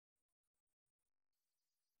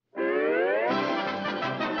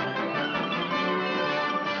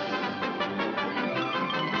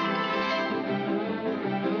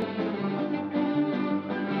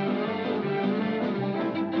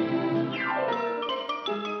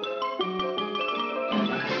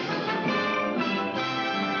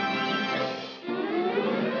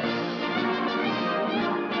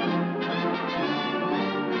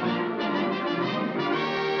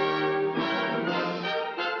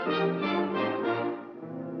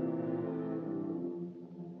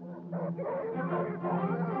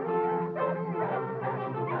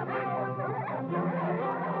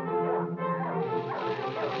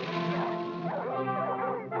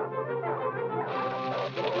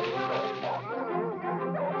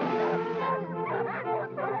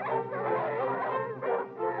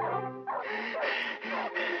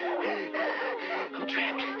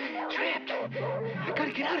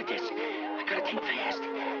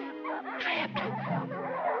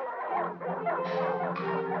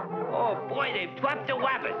Oh, boy, they've dropped the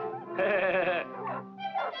Wabbit.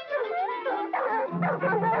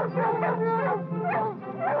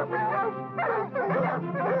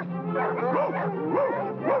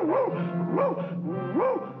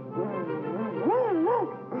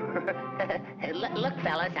 Look,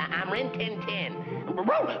 fellas, I'm Rin Tin Tin.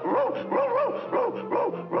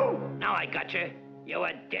 Now I got you. You're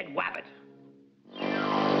a dead Wabbit.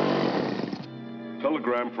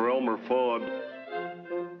 Telegram for Elmer Fudd.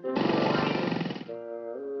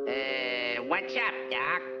 What's up,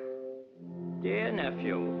 Doc? Dear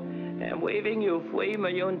nephew, I'm leaving you $3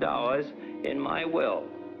 million in my will.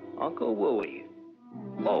 Uncle Wooey.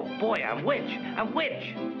 Oh, boy, I'm rich. I'm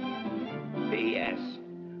rich. P.S.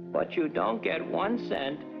 But you don't get 1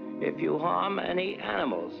 cent if you harm any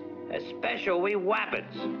animals, especially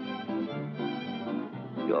Wabbits.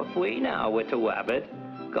 You're free now with the Wabbit.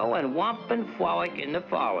 Go and romp and frolic in the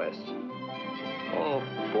forest. Oh,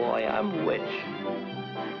 boy, I'm rich.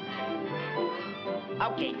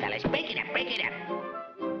 Okay, fellas, break it up, break it up.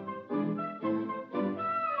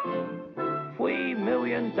 $3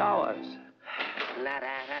 million.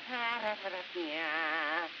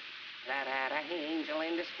 Angel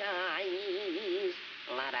in the skies.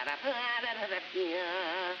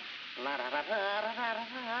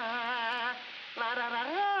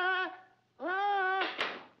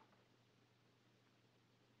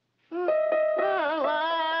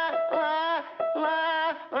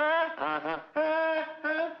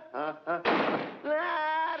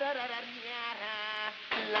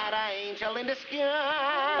 Angel in the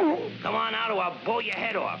sky. Come on out or I'll blow your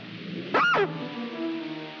head off.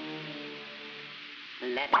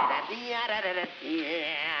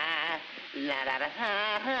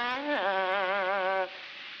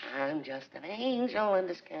 I'm just an angel in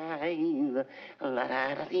the sky.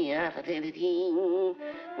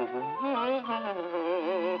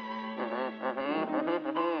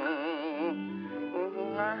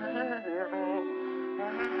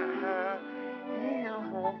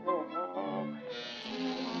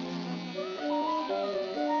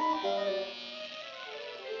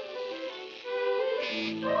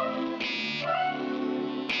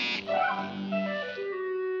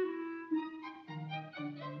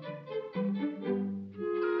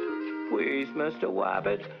 Please, Mr.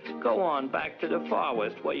 Wabbit, go on back to the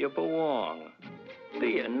forest where you belong.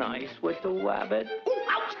 Be nice with the Wabbit. Ooh,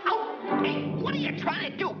 ouch, ouch! Hey, what are you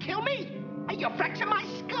trying to do? Kill me? Hey, you're fracturing my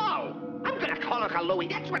skull. I'm gonna call Uncle Louie.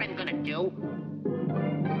 That's what I'm gonna do.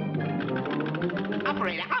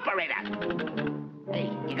 Operator, operator! Hey,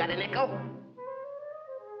 you got a nickel?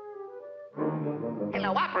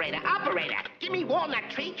 Hello, operator, operator! Give me walnut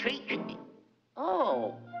treat.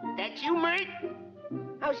 Oh, that's you, Mert?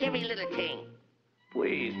 How's every little thing?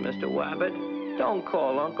 Please, Mr. Wabbit, don't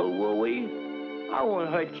call Uncle Wooey. I won't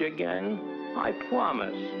hurt you again. I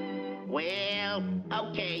promise. Well,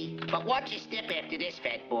 okay, but watch your step after this,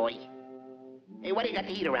 fat boy. Hey, what do you got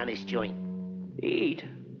to eat around this joint? Eat?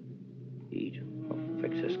 I'll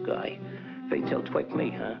fix this guy. Think he'll twig me,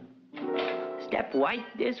 huh? Step right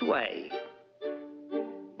this way.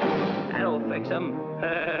 That'll fix him.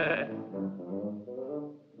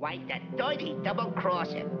 Why, that dirty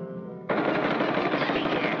double-crosser. Let me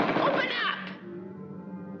in. Open up!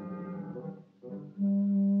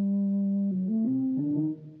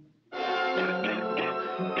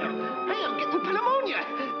 Hey, I'm getting pneumonia.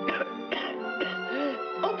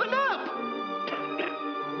 Open up!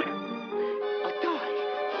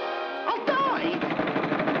 I'll die.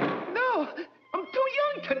 No, I'm too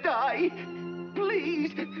young to die.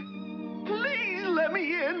 Please let me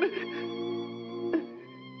in.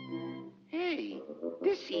 Hey,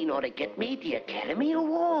 this scene ought to get me the Academy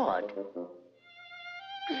Award.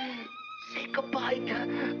 Say goodbye to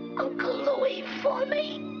Uncle Louie for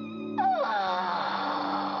me.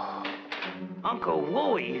 Oh. Uncle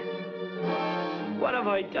Wooey? What have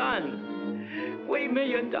I done? $3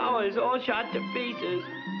 million all shot to pieces.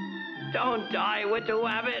 Don't die with the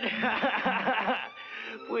Wabbit.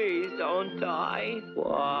 Please don't die.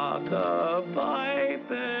 Walk-a-bye,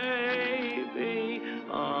 baby,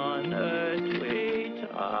 on a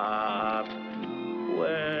treetop.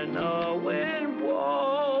 When the wind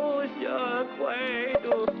blows the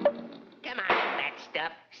cradle. Come on, that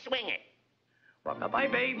stuff. Swing it. Walk-a-bye,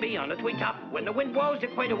 baby, on a treetop. When the wind blows, the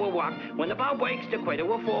cradle will rock. When the bow breaks, the cradle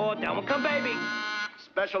will fall. Down will come baby.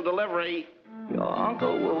 Special delivery. Your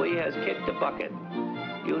Uncle Wooey has kicked the bucket.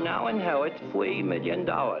 You now inherit $3 million.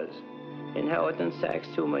 Inheritance tax,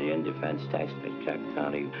 $2 million. Defense tax, Pitcairn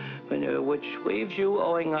County, which leaves you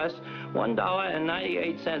owing us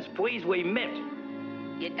 $1.98. Please remit.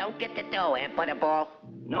 You don't get the dough, eh, Butterball?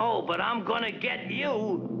 No, but I'm gonna get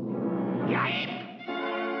you. Yipe!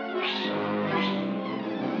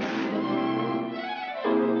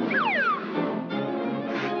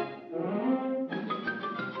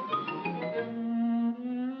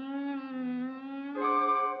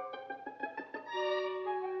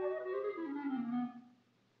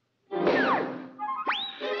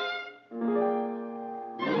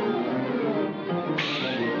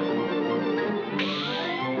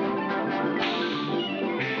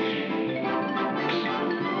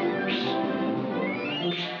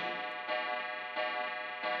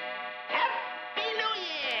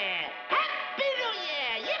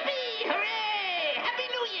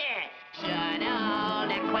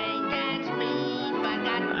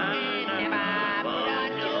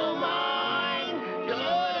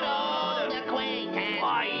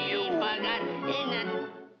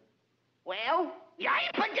 Well,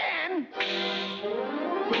 yipe again!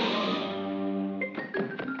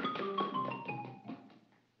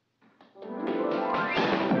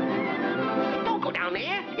 Don't go down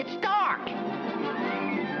there. It's dark.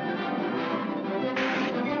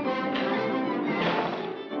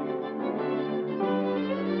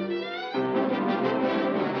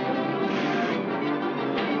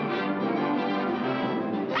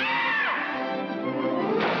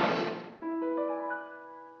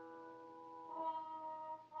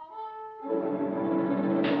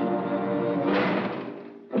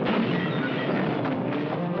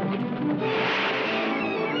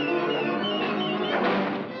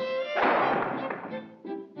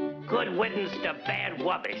 Good riddance to bad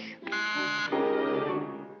rubbish.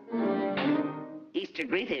 Easter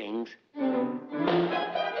greetings.